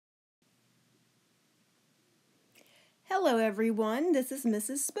Hello everyone, this is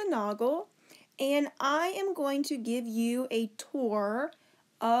Mrs. Spinagle, and I am going to give you a tour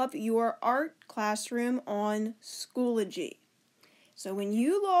of your art classroom on Schoology. So when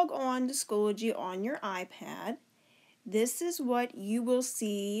you log on to Schoology on your iPad, this is what you will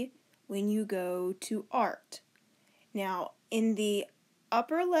see when you go to art. Now, in the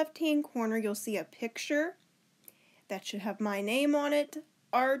upper left-hand corner, you'll see a picture that should have my name on it,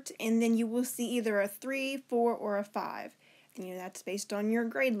 art, and then you will see either a 3, 4, or a 5. That's based on your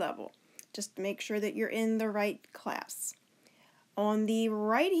grade level. Just make sure that you're in the right class. On the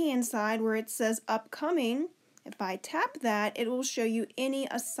right hand side where it says upcoming, if I tap that, it will show you any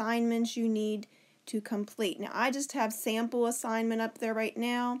assignments you need to complete. Now I just have sample assignment up there right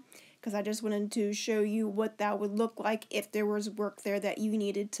now because I just wanted to show you what that would look like if there was work there that you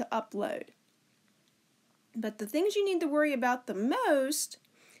needed to upload. But the things you need to worry about the most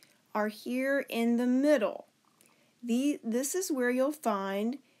are here in the middle. This is where you'll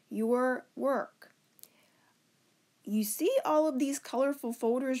find your work. You see all of these colorful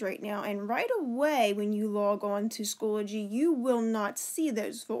folders right now, and right away when you log on to Schoology, you will not see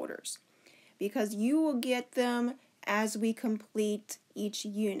those folders because you will get them as we complete each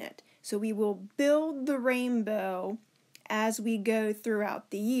unit. So we will build the rainbow as we go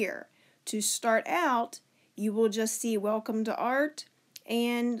throughout the year. To start out, you will just see Welcome to Art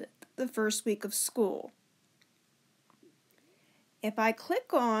and the first week of school. If I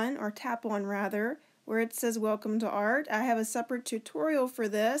click on, or tap on rather, where it says Welcome to Art, I have a separate tutorial for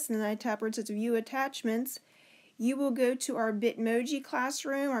this, and then I tap where it says View Attachments. You will go to our Bitmoji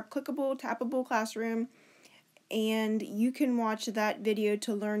classroom, our clickable, tappable classroom, and you can watch that video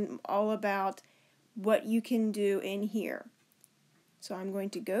to learn all about what you can do in here. So I'm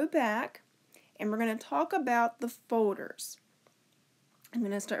going to go back, and we're going to talk about the folders. I'm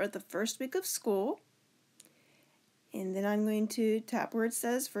going to start with the first week of school. And then I'm going to tap where it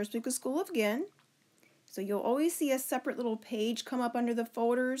says first week of school again. So you'll always see a separate little page come up under the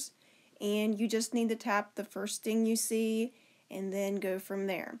folders, and you just need to tap the first thing you see and then go from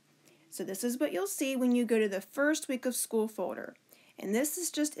there. So this is what you'll see when you go to the first week of school folder. And this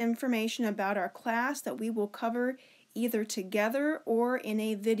is just information about our class that we will cover either together or in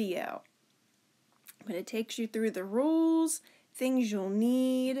a video. But it takes you through the rules, things you'll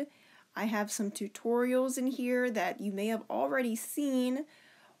need. I have some tutorials in here that you may have already seen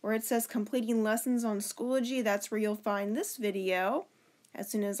where it says completing lessons on Schoology. That's where you'll find this video as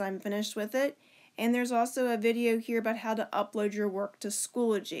soon as I'm finished with it. And there's also a video here about how to upload your work to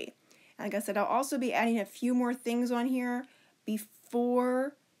Schoology. Like I said, I'll also be adding a few more things on here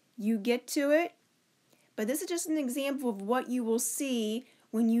before you get to it. But this is just an example of what you will see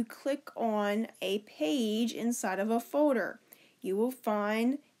when you click on a page inside of a folder. You will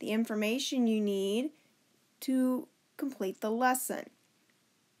find the information you need to complete the lesson.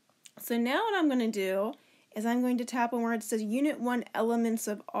 So now what I'm going to do is I'm going to tap on where it says Unit 1 Elements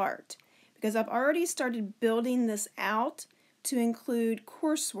of Art, because I've already started building this out to include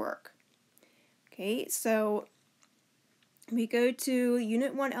coursework. Okay, so we go to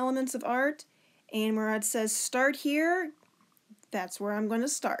Unit 1 Elements of Art, and where it says Start Here, that's where I'm going to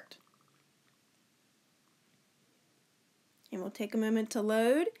start. And we'll take a moment to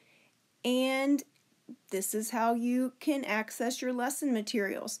load, and this is how you can access your lesson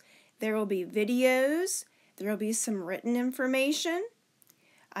materials. There will be videos, there will be some written information.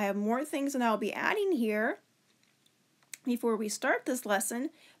 I have more things that I'll be adding here before we start this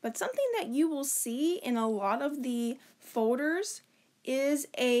lesson, but something that you will see in a lot of the folders is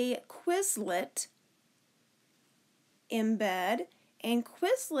a Quizlet embed, and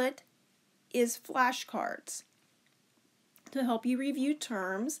Quizlet is flashcards to help you review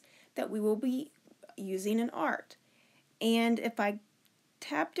terms that we will be using in art. And if I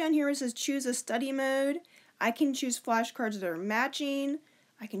tap down here, it says choose a study mode. I can choose flashcards that are matching.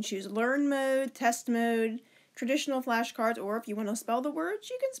 I can choose learn mode, test mode, traditional flashcards, or if you want to spell the words,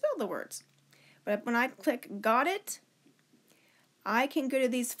 you can spell the words. But when I click got it, I can go to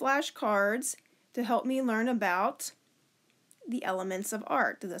these flashcards to help me learn about the elements of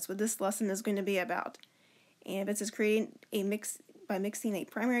art. That's what this lesson is going to be about. And if it says creating a mix by mixing a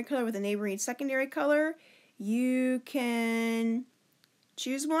primary color with a neighboring secondary color, you can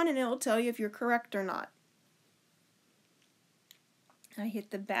choose one and it will tell you if you're correct or not. I hit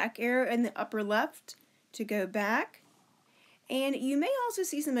the back arrow in the upper left to go back. And you may also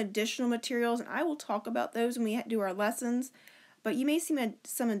see some additional materials, and I will talk about those when we do our lessons, but you may see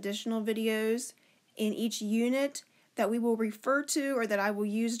some additional videos in each unit that we will refer to or that I will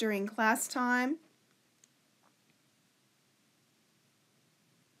use during class time.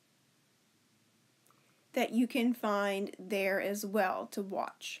 that you can find there as well to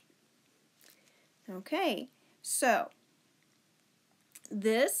watch. Okay, so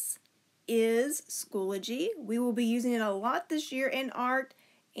this is Schoology. We will be using it a lot this year in art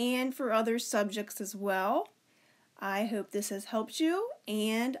and for other subjects as well. I hope this has helped you,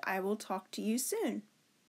 and I will talk to you soon.